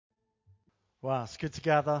Wow, it's good to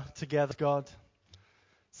gather together, God.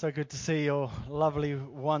 So good to see your lovely,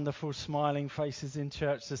 wonderful, smiling faces in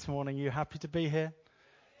church this morning. You happy to be here?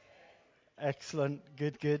 Excellent.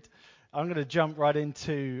 Good. I'm going to jump right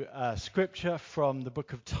into scripture from the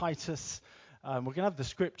book of Titus. We're going to have the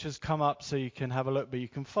scriptures come up so you can have a look, but you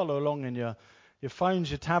can follow along in your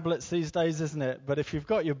phones, your tablets these days, isn't it? But if you've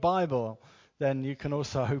got your Bible, then you can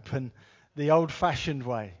also open the old-fashioned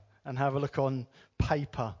way and have a look on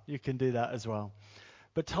paper. You can do that as well.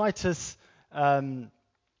 But Titus, the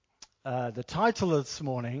title this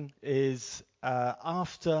morning is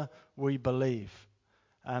After We Believe.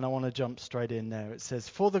 And I want to jump straight in there. It says,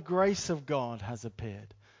 "For the grace of God has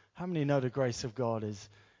appeared." How many know the grace of God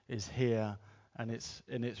is here and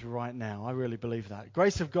it's right now? I really believe that.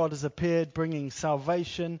 Grace of God has appeared, bringing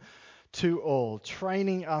salvation to all,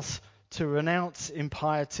 training us to renounce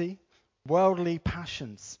impiety, worldly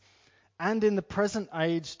passions, and in the present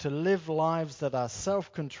age to live lives that are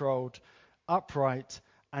self-controlled, upright,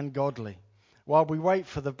 and godly, while we wait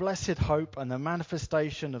for the blessed hope and the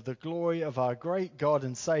manifestation of the glory of our great God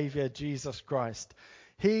and Saviour, Jesus Christ.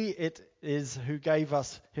 He it is who gave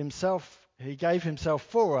himself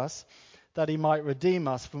for us, that he might redeem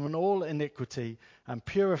us from all iniquity and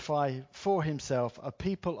purify for himself a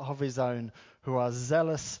people of his own who are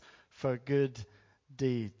zealous for good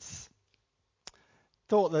deeds.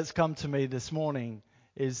 Thought that's come to me this morning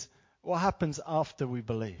is, what happens after we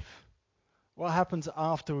believe? What happens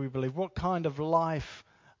after we believe? What kind of life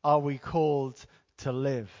are we called to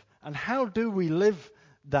live? And how do we live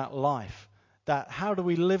that life? How do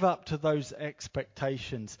we live up to those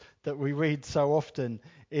expectations that we read so often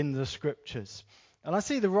in the scriptures? And I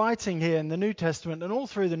see the writing here in the New Testament and all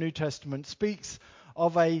through the New Testament speaks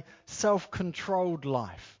of a self-controlled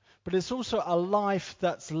life. But it's also a life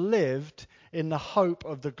that's lived in the hope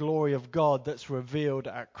of the glory of God that's revealed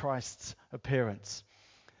at Christ's appearance.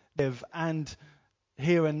 And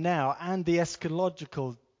here and now, and the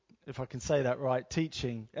eschatological, if I can say that right,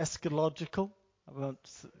 teaching. Eschatological?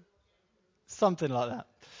 Something like that.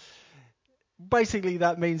 Basically,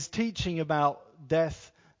 that means teaching about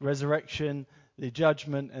death, resurrection, the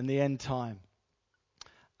judgment, and the end time.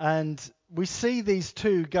 And we see these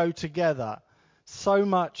two go together so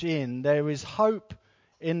much there is hope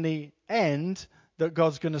in the end that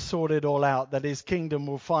God's going to sort it all out, that his kingdom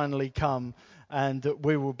will finally come and that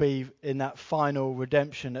we will be in that final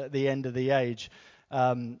redemption at the end of the age.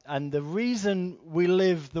 And the reason we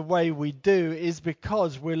live the way we do is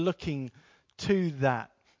because we're looking to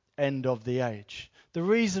that end of the age. The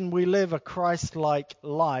reason we live a Christ-like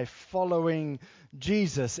life following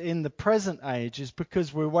Jesus in the present age is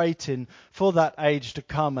because we're waiting for that age to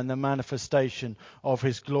come and the manifestation of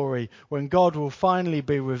his glory, when God will finally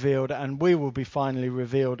be revealed and we will be finally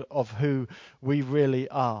revealed of who we really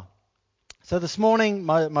are. So this morning,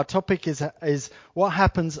 my topic is what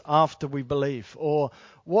happens after we believe, or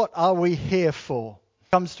what are we here for?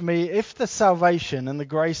 It comes to me, if the salvation and the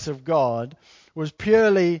grace of God was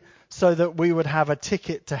purely so that we would have a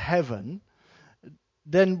ticket to heaven,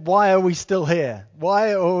 then why are we still here?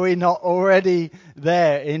 Why are we not already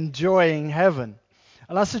there enjoying heaven?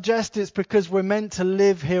 And I suggest it's because we're meant to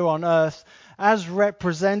live here on earth as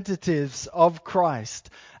representatives of Christ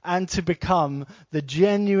and to become the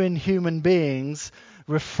genuine human beings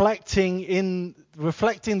reflecting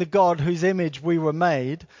the God whose image we were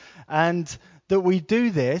made, and that we do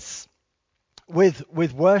this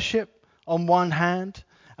with worship on one hand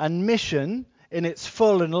and mission in its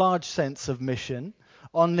full and large sense of mission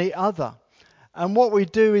on the other. And what we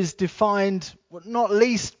do is defined not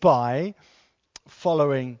least by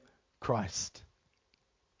following Christ.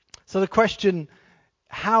 So the question,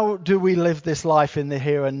 how do we live this life in the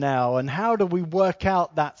here and now? And how do we work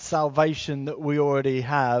out that salvation that we already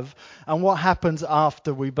have? And what happens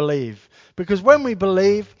after we believe? Because when we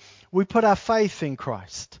believe, we put our faith in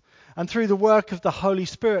Christ. And through the work of the Holy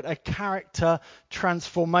Spirit, a character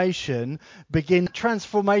transformation begins.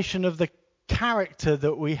 Transformation of the character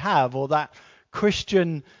that we have, or that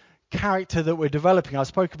Christian character that we're developing. I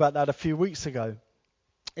spoke about that a few weeks ago.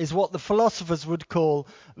 Is what the philosophers would call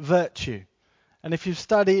virtue. And if you've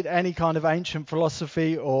studied any kind of ancient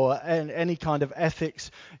philosophy or any kind of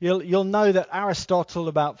ethics, you'll know that Aristotle,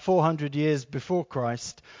 about 400 years before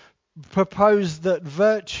Christ, proposed that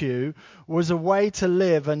virtue was a way to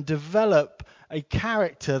live and develop a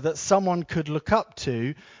character that someone could look up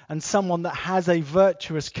to, and someone that has a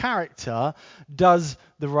virtuous character does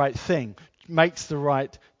the right thing, makes the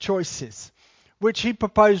right choices, which he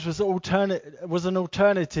proposed was an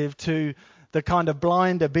alternative to the kind of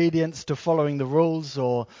blind obedience to following the rules,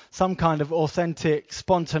 or some kind of authentic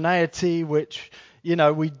spontaneity, which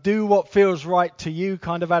we do what feels right to you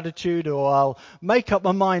kind of attitude, or I'll make up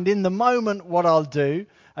my mind in the moment what I'll do,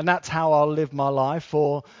 and that's how I'll live my life,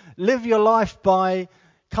 or live your life by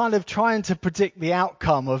kind of trying to predict the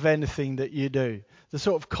outcome of anything that you do. The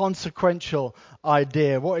sort of consequential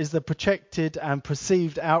idea. What is the projected and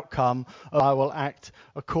perceived outcome? I will act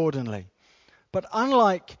accordingly. But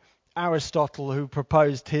unlike Aristotle, who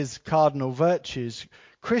proposed his cardinal virtues,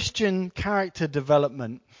 Christian character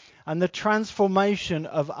development and the transformation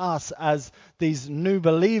of us as these new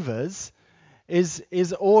believers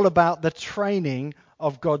is all about the training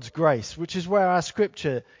of God's grace, which is where our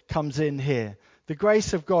scripture comes in here. The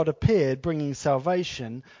grace of God appeared, bringing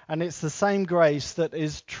salvation, and it's the same grace that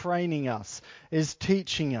is training us, is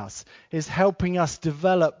teaching us, is helping us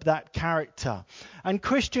develop that character. And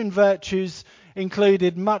Christian virtues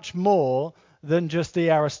included much more than just the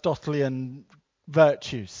Aristotelian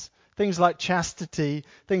virtues. Things like chastity,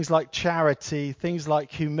 things like charity, things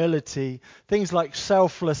like humility, things like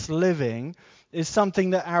selfless living is something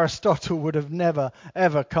that Aristotle would have never,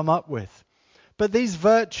 ever come up with. But these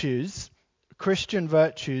virtues, Christian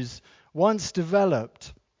virtues, once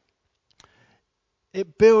developed,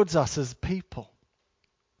 it builds us as people.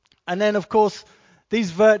 And then, of course,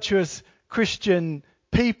 these virtuous Christian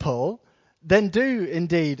people then do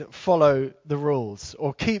indeed follow the rules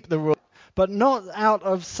or keep the rules, but not out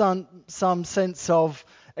of some sense of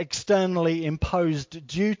externally imposed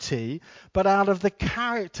duty, but out of the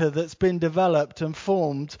character that's been developed and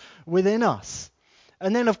formed within us.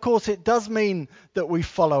 And then, of course, it does mean that we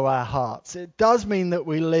follow our hearts. It does mean that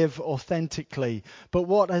we live authentically. But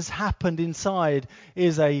what has happened inside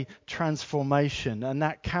is a transformation, and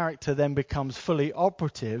that character then becomes fully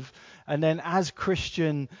operative. And then as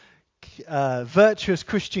virtuous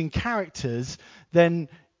Christian characters, then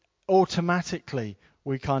automatically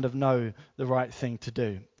we kind of know the right thing to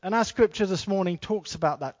do. And our scripture this morning talks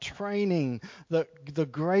about that training that the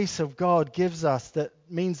grace of God gives us, that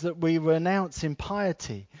means that we renounce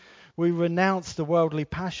impiety. We renounce the worldly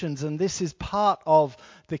passions, and this is part of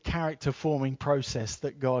the character forming process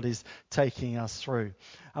that God is taking us through.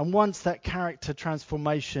 And once that character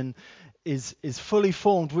transformation is fully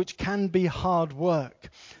formed, which can be hard work,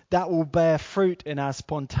 that will bear fruit in our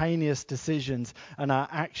spontaneous decisions and our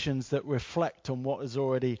actions that reflect on what has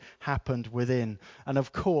already happened within. And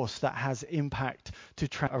of course, that has impact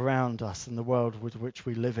around us and the world with which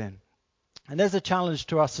we live in. And there's a challenge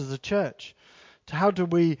to us as a church. To how do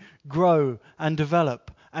we grow and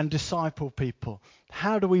develop and disciple people?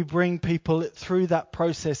 How do we bring people through that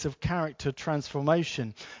process of character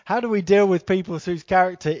transformation? How do we deal with people whose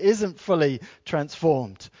character isn't fully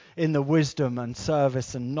transformed in the wisdom and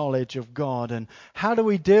service and knowledge of God? And how do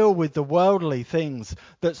we deal with the worldly things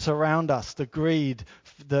that surround us, the greed,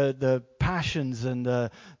 the passions and the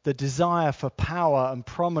desire for power and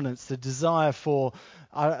prominence, the desire for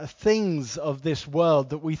things of this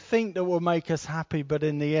world that we think that will make us happy, but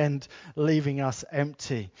in the end leaving us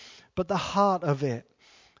empty? But the heart of it,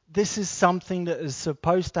 this is something that is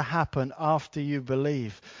supposed to happen after you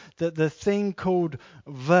believe. That the thing called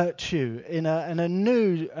virtue in a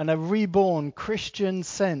new and a reborn Christian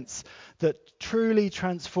sense that truly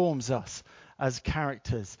transforms us as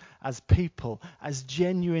characters, as people, as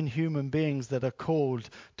genuine human beings that are called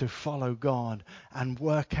to follow God and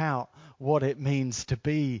work out what it means to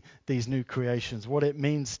be these new creations, what it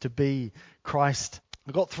means to be Christ.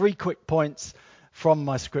 I've got 3 quick points from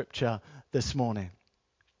my scripture this morning.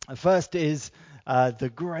 The first is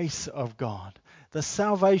the grace of God, the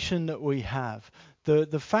salvation that we have,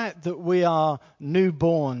 the fact that we are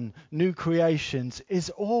newborn, new creations is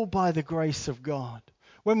all by the grace of God.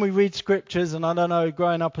 When we read scriptures, and I don't know,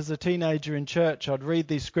 growing up as a teenager in church, I'd read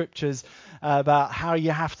these scriptures about how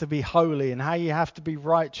you have to be holy and how you have to be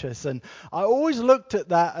righteous. And I always looked at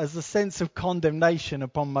that as a sense of condemnation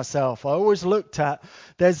upon myself. I always looked at,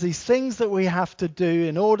 there's these things that we have to do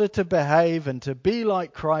in order to behave and to be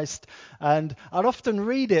like Christ. And I'd often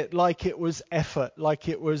read it like it was effort, like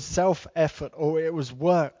it was self-effort, or it was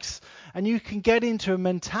works. And you can get into a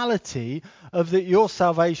mentality of that your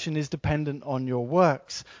salvation is dependent on your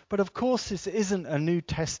works. But of course, this isn't a New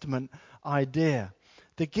Testament idea.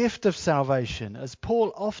 The gift of salvation, as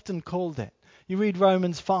Paul often called it. You read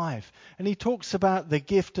Romans 5, and he talks about the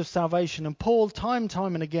gift of salvation. And Paul, time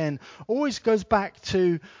and again, always goes back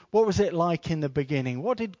to what was it like in the beginning?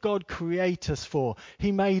 What did God create us for?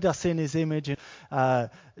 He made us in his image.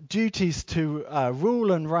 Duties to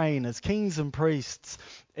rule and reign as kings and priests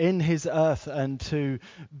in his earth, and to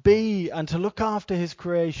be and to look after his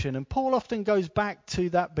creation. And Paul often goes back to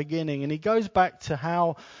that beginning, and he goes back to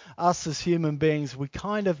how us as human beings, we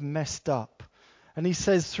kind of messed up. And he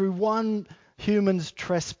says through one humans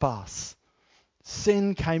trespass,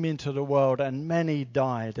 sin came into the world and many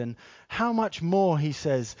died. And how much more, he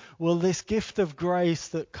says, will this gift of grace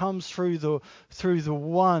that comes through the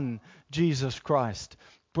one Jesus Christ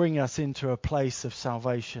bring us into a place of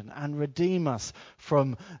salvation and redeem us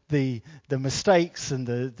from the mistakes and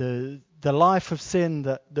the life of sin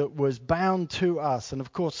that was bound to us. And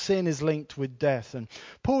of course, sin is linked with death. And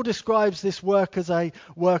Paul describes this work as a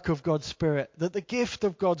work of God's Spirit, that the gift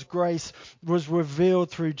of God's grace was revealed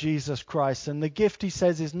through Jesus Christ. And the gift, he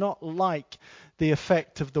says, is not like the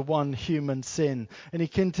effect of the one human sin. And he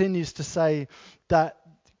continues to say that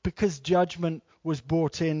because judgment was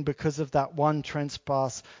brought in because of that one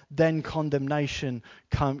trespass, then condemnation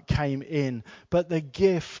came in. But the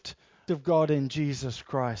gift of God in Jesus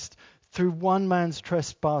Christ, through one man's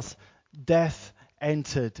trespass, death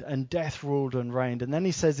entered and death ruled and reigned. And then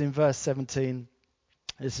he says in verse 17,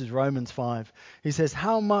 this is Romans 5, he says,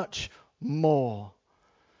 how much more?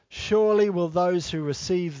 Surely will those who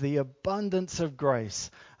receive the abundance of grace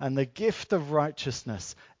and the gift of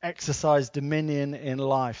righteousness exercise dominion in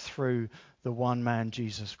life through the one man,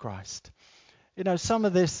 Jesus Christ. You know, some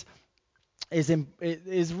of this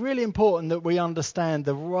is really important that we understand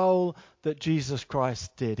the role that Jesus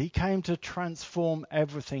Christ did. He came to transform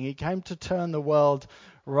everything. He came to turn the world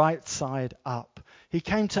right side up. He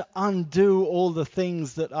came to undo all the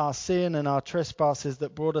things that our sin and our trespasses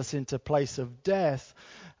that brought us into a place of death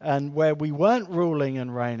and where we weren't ruling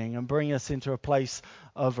and reigning, and bring us into a place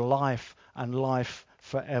of life and life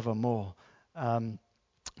forevermore.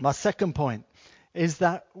 My second point is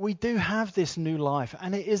that we do have this new life,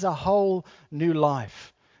 and it is a whole new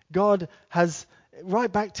life. God has,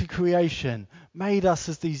 right back to creation, made us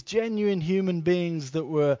as these genuine human beings that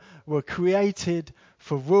were created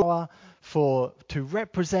for rule, to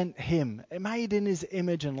represent him. Made in his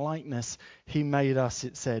image and likeness, he made us,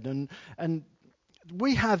 it said. And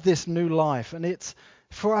we have this new life, and it's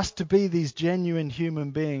for us to be these genuine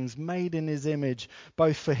human beings made in his image,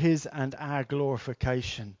 both for his and our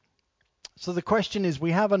glorification. So the question is,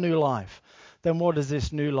 we have a new life. Then what does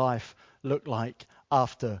this new life look like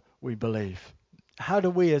after we believe? How do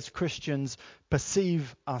we as Christians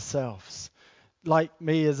perceive ourselves? Like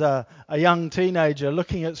me as a young teenager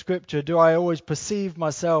looking at Scripture, do I always perceive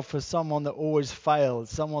myself as someone that always fails,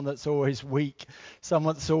 someone that's always weak,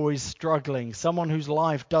 someone that's always struggling, someone whose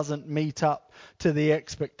life doesn't meet up to the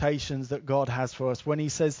expectations that God has for us? When he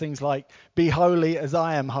says things like, be holy as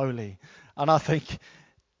I am holy. And I think,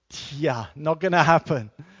 yeah, not going to happen.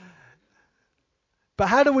 But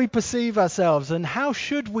how do we perceive ourselves, and how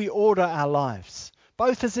should we order our lives?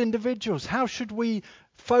 Both as individuals, how should we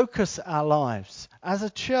focus our lives? As a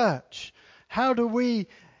church, how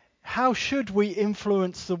should we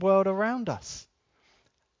influence the world around us?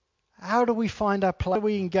 How do we find our place? How do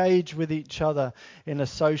we engage with each other in a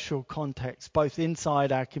social context, both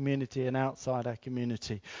inside our community and outside our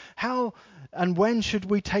community? How and when should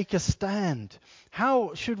we take a stand?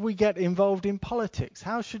 How should we get involved in politics?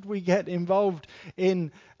 How should we get involved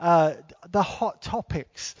in the hot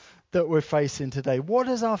topics that we're facing today? What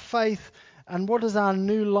does our faith and what does our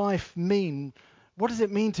new life mean? What does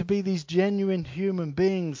it mean to be these genuine human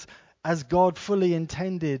beings as God fully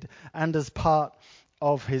intended and as part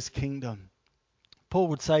of his kingdom? Paul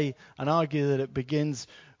would say and argue that it begins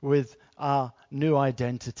with our new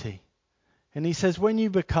identity. And he says when you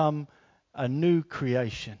become a new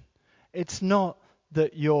creation, it's not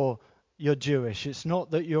that you're Jewish, it's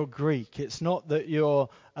not that you're Greek, it's not that you're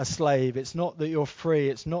a slave, it's not that you're free,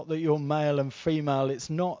 it's not that you're male and female, it's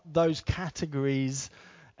not those categories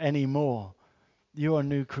anymore. You're a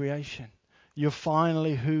new creation. You're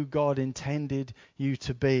finally who God intended you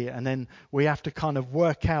to be. And then we have to kind of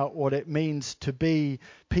work out what it means to be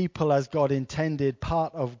people as God intended,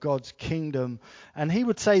 part of God's kingdom. And he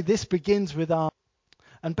would say this begins with our...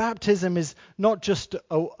 And baptism is not just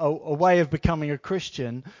a way of becoming a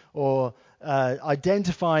Christian or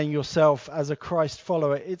identifying yourself as a Christ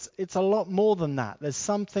follower. It's a lot more than that. There's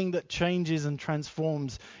something that changes and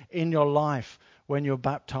transforms in your life when you're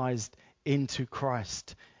baptized into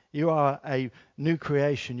Christ. You are a new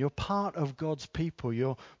creation. You're part of God's people.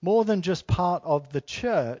 You're more than just part of the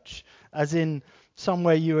church, as in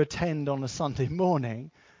somewhere you attend on a Sunday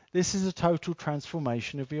morning. This is a total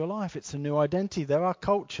transformation of your life. It's a new identity. There are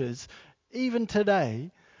cultures, even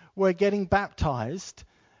today, where getting baptized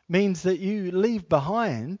means that you leave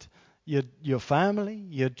behind your family,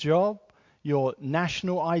 your job, your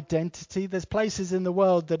national identity. There's places in the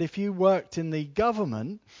world that if you worked in the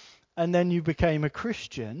government and then you became a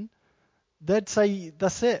Christian, they'd say,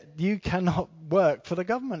 that's it. You cannot work for the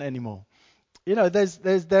government anymore. You know,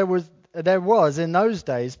 there was there was in those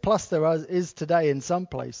days, plus is today in some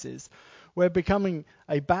places, where becoming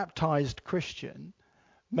a baptized Christian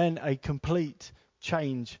meant a complete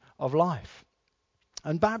change of life.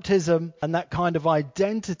 And baptism and that kind of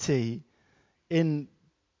identity in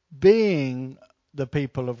being the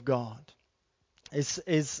people of God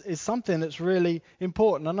is something that's really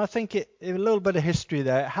important. And I think a little bit of history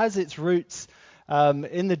there. It has its roots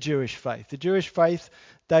in the Jewish faith. The Jewish faith,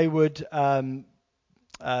 they would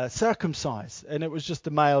circumcise, and it was just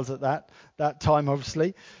the males at that time,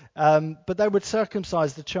 obviously. But they would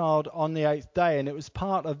circumcise the child on the 8th day, and it was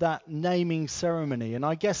part of that naming ceremony. And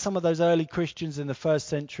I guess some of those early Christians in the first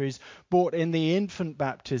centuries brought in the infant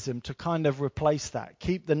baptism to kind of replace that,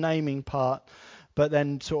 keep the naming part, but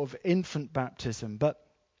then sort of infant baptism.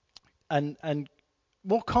 And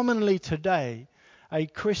more commonly today, a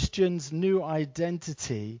Christian's new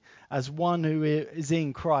identity as one who is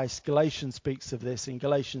in Christ. Galatians speaks of this in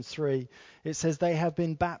Galatians 3. It says they have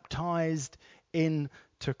been baptized into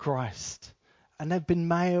Christ, and they've been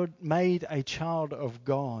made a child of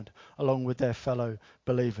God along with their fellow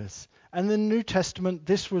believers. And in the New Testament,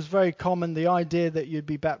 this was very common. The idea that you'd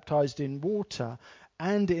be baptized in water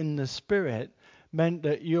and in the Spirit meant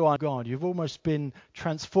that you are God. You've almost been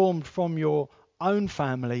transformed from your own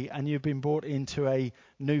family and you've been brought into a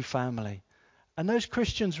new family. And those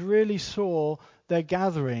Christians really saw their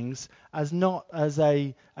gatherings as not as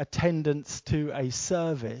a attendance to a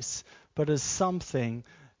service, but as something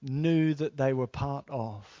new that they were part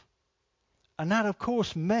of. And that, of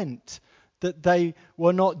course, meant that they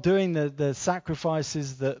were not doing the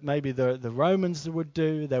sacrifices that maybe the Romans would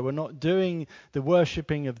do. They were not doing the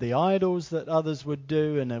worshipping of the idols that others would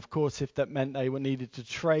do. And of course, if that meant they needed to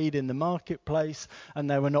trade in the marketplace and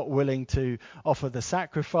they were not willing to offer the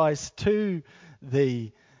sacrifice to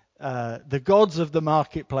the gods of the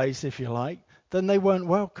marketplace, if you like, then they weren't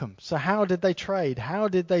welcome. So how did they trade? How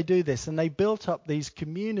did they do this? And they built up these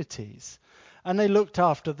communities, and they looked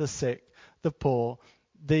after the sick, the poor,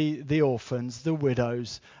 the orphans, the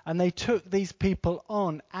widows, and they took these people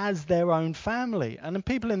on as their own family. And the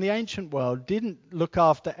people in the ancient world didn't look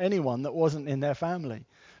after anyone that wasn't in their family.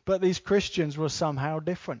 But these Christians were somehow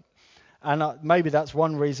different. And maybe that's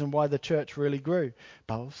one reason why the church really grew.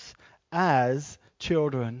 Both as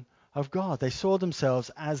children of God. They saw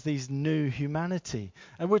themselves as these new humanity,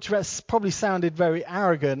 and which probably sounded very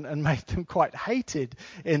arrogant and made them quite hated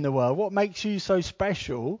in the world. What makes you so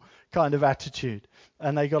special kind of attitude.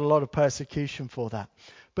 And they got a lot of persecution for that.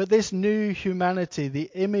 But this new humanity, the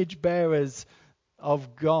image bearers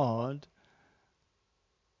of God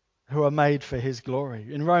who are made for his glory.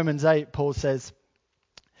 In Romans 8, Paul says,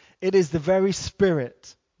 it is the very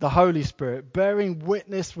Spirit, the Holy Spirit, bearing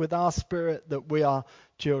witness with our spirit that we are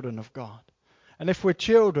children of God. And if we're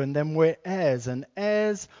children, then we're heirs, and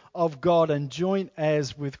heirs of God and joint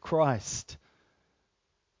heirs with Christ.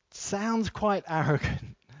 Sounds quite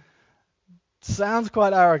arrogant. Sounds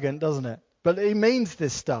quite arrogant, doesn't it? But he means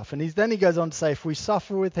this stuff. And then he goes on to say, if we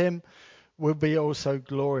suffer with him, we'll be also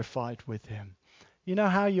glorified with him. You know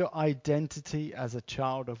how your identity as a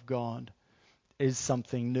child of God is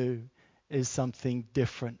something new, is something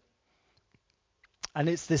different. And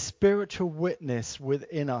it's this spiritual witness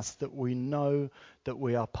within us that we know that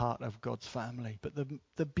we are part of God's family. But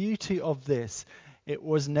the beauty of this, it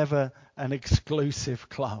was never an exclusive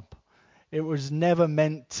club. It was never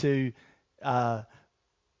meant to...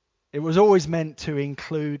 it was always meant to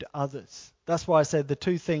include others. That's why I said the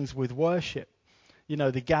two things with worship,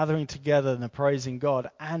 the gathering together and the praising God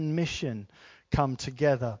and mission come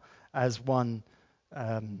together as one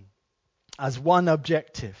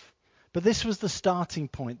objective. But this was the starting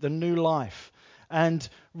point, the new life. And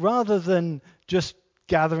rather than just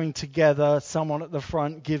gathering together, someone at the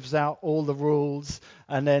front gives out all the rules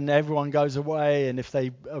and then everyone goes away, and if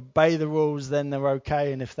they obey the rules then they're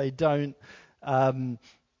okay, and if they don't, then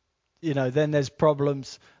there's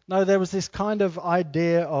problems. No, there was this kind of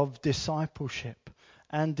idea of discipleship.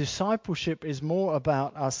 And discipleship is more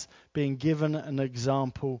about us being given an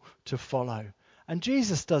example to follow. And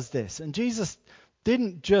Jesus does this. And Jesus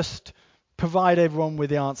didn't just provide everyone with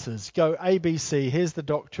the answers. Go A, B, C, here's the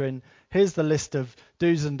doctrine, here's the list of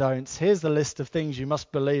do's and don'ts, here's the list of things you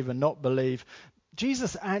must believe and not believe.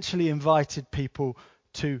 Jesus actually invited people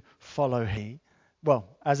to follow him. Well,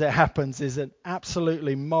 as it happens, is an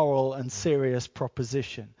absolutely moral and serious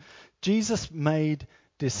proposition. Jesus made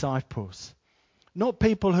disciples. Not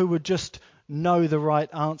people who would just know the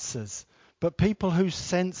right answers, but people whose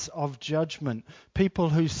sense of judgment, people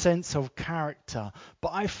whose sense of character,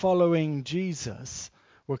 by following Jesus,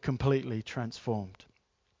 were completely transformed.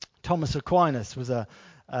 Thomas Aquinas was a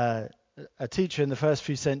a teacher in the first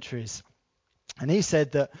few centuries. And he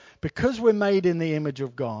said that because we're made in the image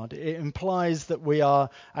of God, it implies that we are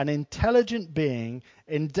an intelligent being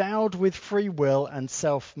endowed with free will and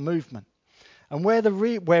self-movement. And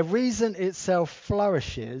where reason itself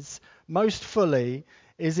flourishes most fully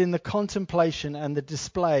is in the contemplation and the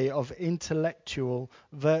display of intellectual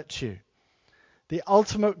virtue. The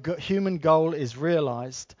ultimate human goal is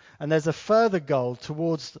realized, and there's a further goal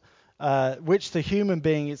towards which the human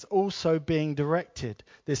being is also being directed,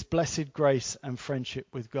 this blessed grace and friendship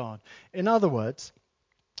with God. In other words,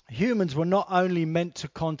 humans were not only meant to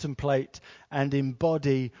contemplate and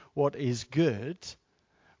embody what is good,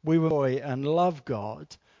 we were to enjoy and love God,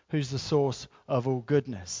 who's the source of all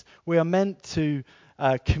goodness. We are meant to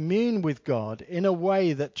commune with God in a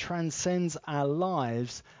way that transcends our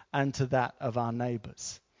lives and to that of our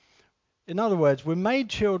neighbors. In other words, we're made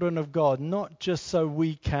children of God not just so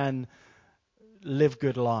we can live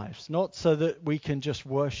good lives, not so that we can just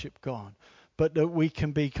worship God, but that we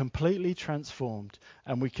can be completely transformed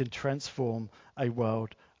and we can transform a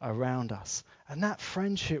world around us. And that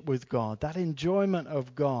friendship with God, that enjoyment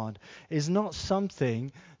of God, is not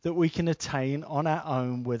something that we can attain on our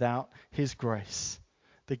own without His grace.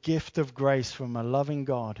 The gift of grace from a loving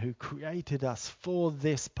God who created us for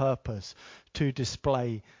this purpose, to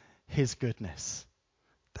display His goodness.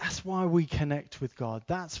 That's why we connect with God.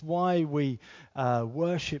 That's why we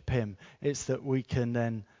worship Him. It's that we can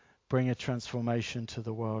then bring a transformation to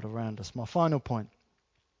the world around us. My final point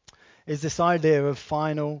is this idea of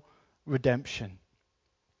final redemption.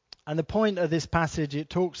 And the point of this passage, it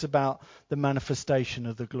talks about the manifestation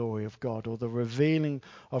of the glory of God, or the revealing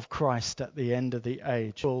of Christ at the end of the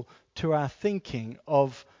age, to our thinking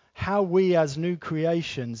of how we as new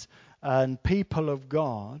creations and people of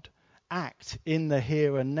God act in the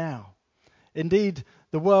here and now. Indeed,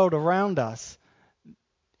 the world around us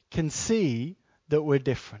can see that we're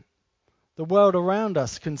different. The world around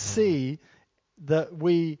us can see that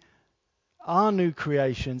we are new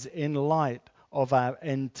creations in light of our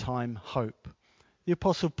end time hope. The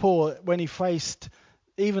Apostle Paul, when he faced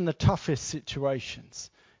even the toughest situations,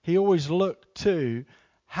 he always looked to,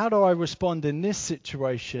 how do I respond in this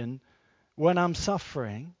situation when I'm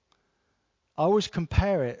suffering? I always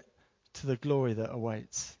compare it to the glory that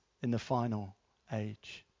awaits in the final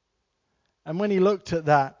age. And when he looked at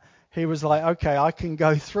that, he was like, okay, I can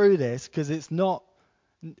go through this because it's not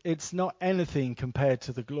anything compared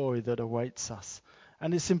to the glory that awaits us.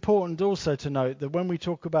 And it's important also to note that when we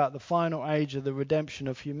talk about the final age of the redemption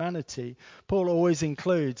of humanity, Paul always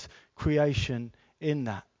includes creation in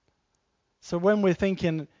that. So when we're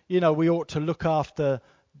thinking, we ought to look after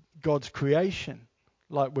God's creation,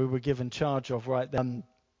 like we were given charge of right then,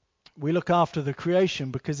 we look after the creation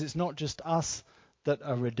because it's not just us that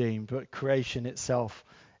are redeemed, but creation itself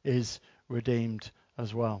is redeemed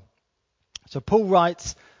as well. So Paul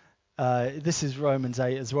writes, this is Romans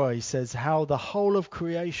 8 as well. He says how the whole of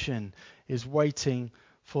creation is waiting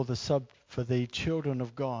for the children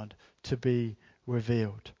of God to be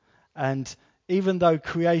revealed. And even though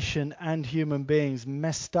creation and human beings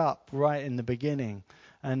messed up right in the beginning,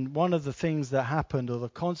 and one of the things that happened, or the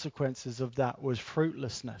consequences of that, was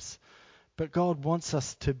fruitlessness. But God wants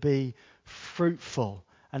us to be fruitful,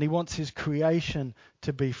 and He wants His creation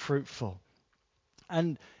to be fruitful.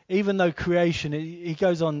 And even though creation, he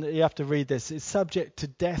goes on, you have to read this, is subject to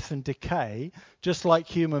death and decay, just like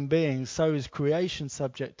human beings, so is creation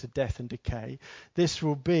subject to death and decay. This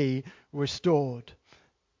will be restored.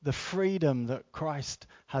 The freedom that Christ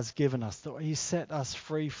has given us, that He set us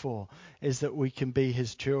free for, is that we can be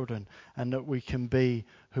His children and that we can be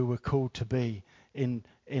who we're called to be in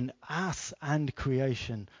us and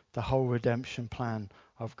creation, the whole redemption plan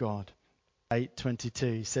of God.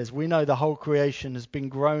 8:22, he says, we know the whole creation has been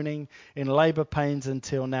groaning in labor pains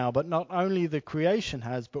until now, but not only the creation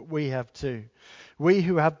has, but we have too. We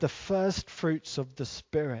who have the first fruits of the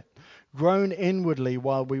Spirit groan inwardly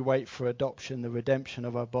while we wait for adoption, the redemption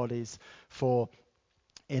of our bodies, for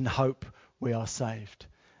in hope we are saved.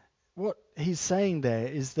 What he's saying there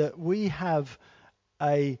is that we have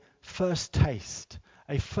a first taste,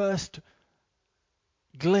 a first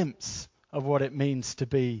glimpse of what it means to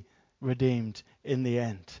be redeemed in the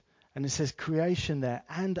end. And it says creation there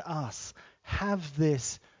and us have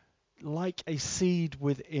this like a seed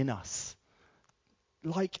within us,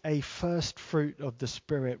 like a first fruit of the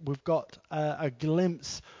Spirit. We've got a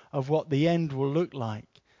glimpse of what the end will look like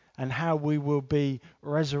and how we will be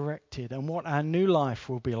resurrected and what our new life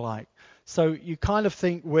will be like. So you kind of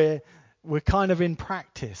think we're kind of in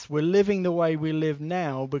practice. We're living the way we live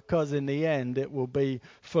now because in the end it will be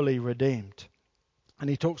fully redeemed. And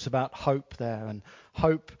he talks about hope there, and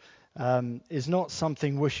hope is not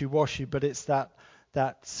something wishy-washy, but it's that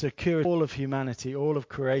security. All of humanity, all of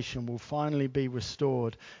creation will finally be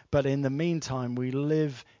restored. But in the meantime, we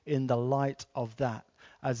live in the light of that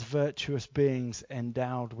as virtuous beings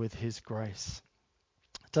endowed with his grace.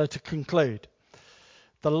 So to conclude,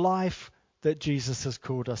 the life that Jesus has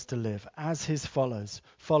called us to live as his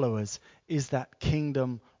followers is that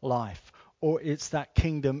kingdom life, or it's that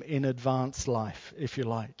kingdom in advance life, if you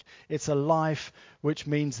like. It's a life which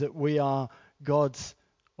means that we are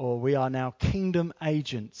we are now kingdom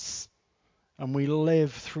agents, and we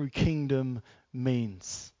live through kingdom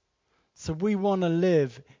means. So we want to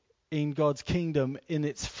live in God's kingdom in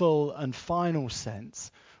its full and final sense.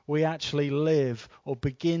 We actually live or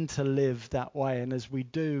begin to live that way. And as we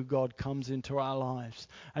do, God comes into our lives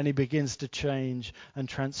and he begins to change and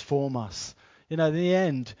transform us. In the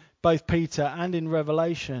end, both Peter and in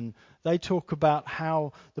Revelation, they talk about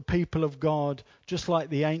how the people of God, just like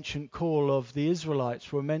the ancient call of the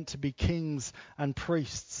Israelites, were meant to be kings and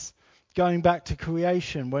priests. Going back to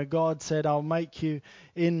creation, where God said, I'll make you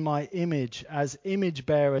in my image as image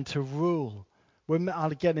bearer and to rule. I'll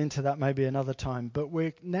get into that maybe another time. But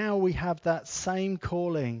we have that same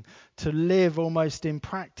calling to live almost in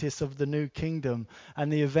practice of the new kingdom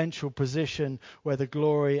and the eventual position where the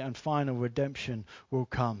glory and final redemption will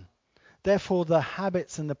come. Therefore, the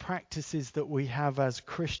habits and the practices that we have as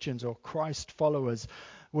Christians or Christ followers,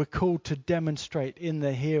 we're called to demonstrate in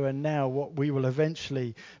the here and now what we will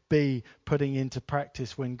eventually be putting into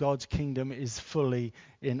practice when God's kingdom is fully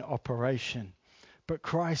in operation. But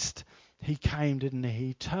Christ, he came, didn't he?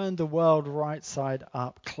 He turned the world right side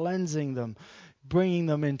up, cleansing them, bringing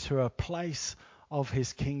them into a place of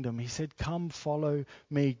his kingdom. He said, come follow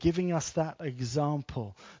me, giving us that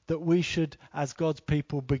example that we should, as God's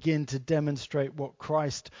people, begin to demonstrate what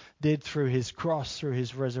Christ did through his cross, through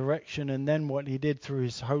his resurrection, and then what he did through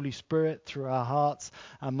his Holy Spirit, through our hearts,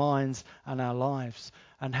 our minds, and our lives,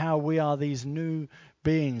 and how we are these new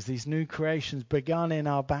beings, these new creations begun in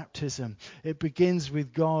our baptism. It begins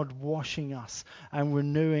with God washing us and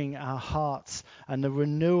renewing our hearts and the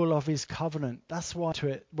renewal of his covenant. That's why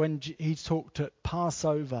when he talked at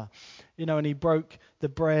Passover, and he broke the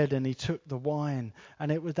bread and he took the wine,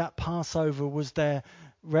 and it was that Passover was there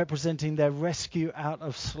representing their rescue out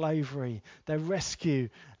of slavery, their rescue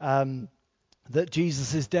that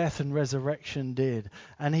Jesus' death and resurrection did.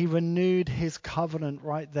 And he renewed his covenant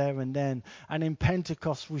right there and then. And in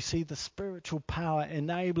Pentecost, we see the spiritual power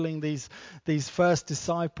enabling these first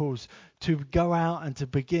disciples to go out and to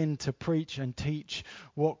begin to preach and teach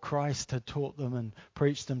what Christ had taught them and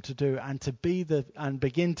preached them to do, and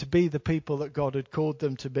begin to be the people that God had called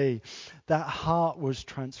them to be. That heart was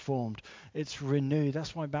transformed. It's renewed.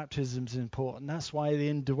 That's why baptism is important. That's why the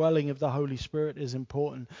indwelling of the Holy Spirit is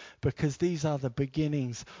important, because these are the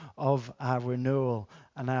beginnings of our renewal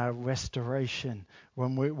and our restoration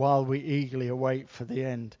while we eagerly await for the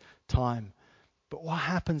end time. But what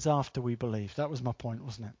happens after we believe? That was my point,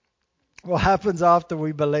 wasn't it? What happens after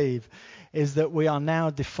we believe is that we are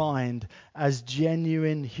now defined as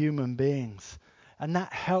genuine human beings. And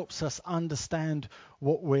that helps us understand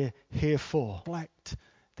what we're here for. Reflect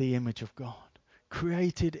the image of God,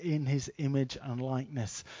 created in his image and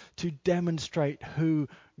likeness, to demonstrate who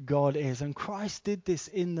God is. And Christ did this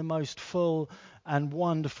in the most full and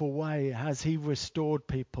wonderful way as he restored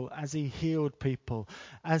people, as he healed people,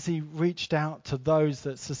 as he reached out to those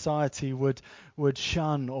that society would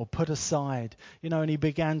shun or put aside. And he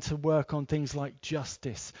began to work on things like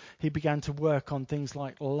justice. He began to work on things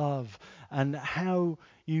like love, and how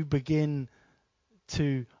you begin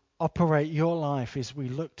to operate your life is we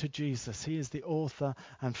look to Jesus. He is the author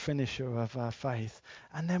and finisher of our faith.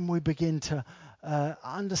 And then we begin to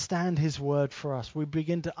understand his word for us. We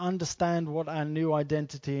begin to understand what our new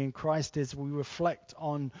identity in Christ is. We reflect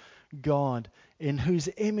on God, in whose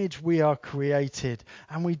image we are created.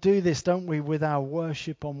 And we do this, don't we, with our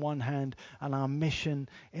worship on one hand and our mission.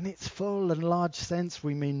 In its full and large sense,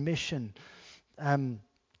 we mean mission on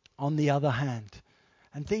the other hand.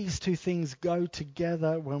 And these two things go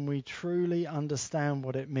together when we truly understand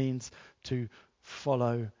what it means to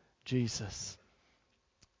follow Jesus.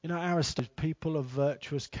 Aristotle, people of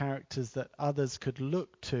virtuous characters that others could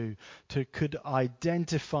look to could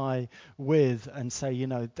identify with and say,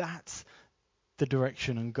 that's the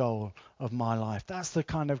direction and goal of my life. That's the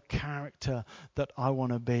kind of character that I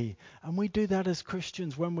want to be. And we do that as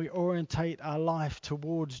Christians when we orientate our life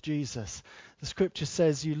towards Jesus. The scripture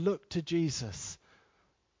says you look to Jesus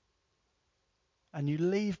and you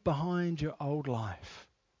leave behind your old life.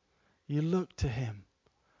 You look to him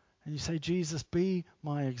and you say, Jesus, be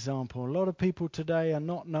my example. A lot of people today are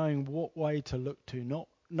not knowing what way to look to, not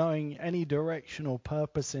knowing any direction or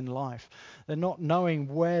purpose in life. They're not knowing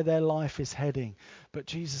where their life is heading. But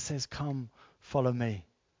Jesus says, come, follow me.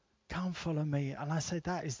 Come, follow me. And I say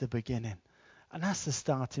that is the beginning. And that's the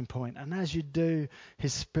starting point. And as you do,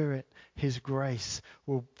 His Spirit, His grace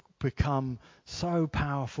will become so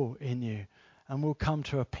powerful in you. And we'll come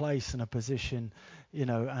to a place and a position,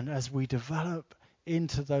 and as we develop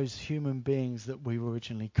into those human beings that we were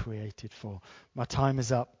originally created for. My time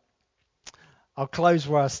is up. I'll close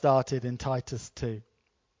where I started in Titus 2.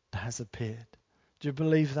 Has appeared. Do you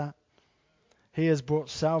believe that? He has brought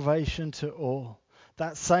salvation to all.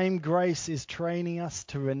 That same grace is training us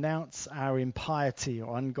to renounce our impiety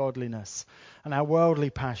or ungodliness and our worldly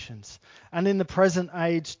passions, and in the present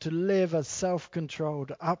age to live as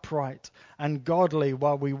self-controlled, upright, and godly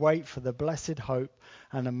while we wait for the blessed hope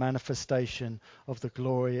and the manifestation of the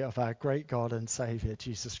glory of our great God and Saviour,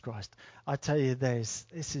 Jesus Christ. I tell you, this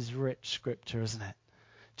is rich scripture, isn't it?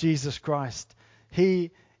 Jesus Christ, He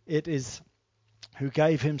it is who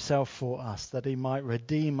gave Himself for us, that He might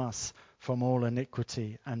redeem us from all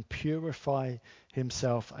iniquity and purify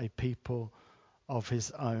Himself a people of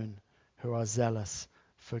His own who are zealous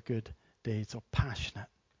for good deeds, or passionate.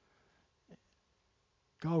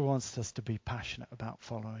 God wants us to be passionate about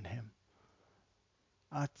following Him.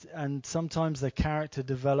 And sometimes the character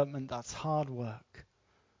development, that's hard work.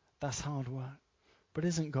 That's hard work. But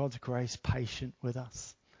isn't God's grace patient with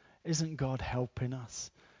us? Isn't God helping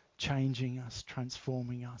us, changing us,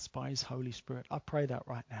 transforming us by His Holy Spirit? I pray that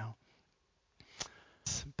right now.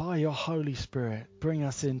 By your Holy Spirit, bring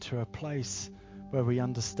us into a place where we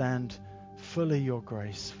understand fully your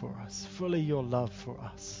grace for us, fully your love for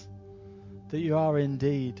us, that you are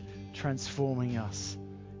indeed transforming us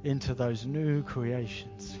into those new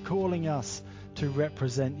creations, calling us to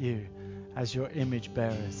represent you as your image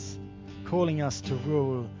bearers, calling us to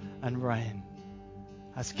rule and reign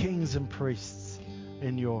as kings and priests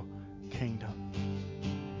in your kingdom.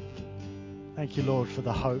 Thank you, Lord, for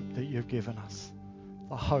the hope that you've given us,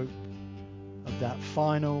 the hope of that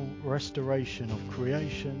final restoration of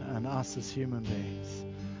creation and us as human beings.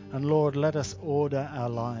 And Lord, let us order our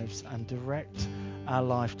lives and direct our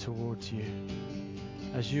life towards you,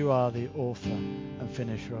 as you are the author and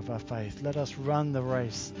finisher of our faith. Let us run the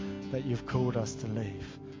race that you've called us to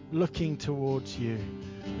live, looking towards you,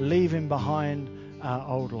 leaving behind our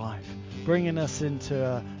old life, bringing us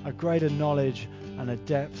into a greater knowledge and a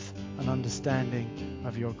depth and understanding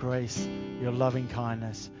of your grace, your loving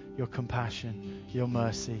kindness, your compassion, your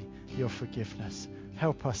mercy, your forgiveness.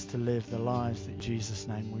 Help us to live the lives that in Jesus'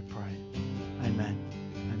 name we pray. Amen.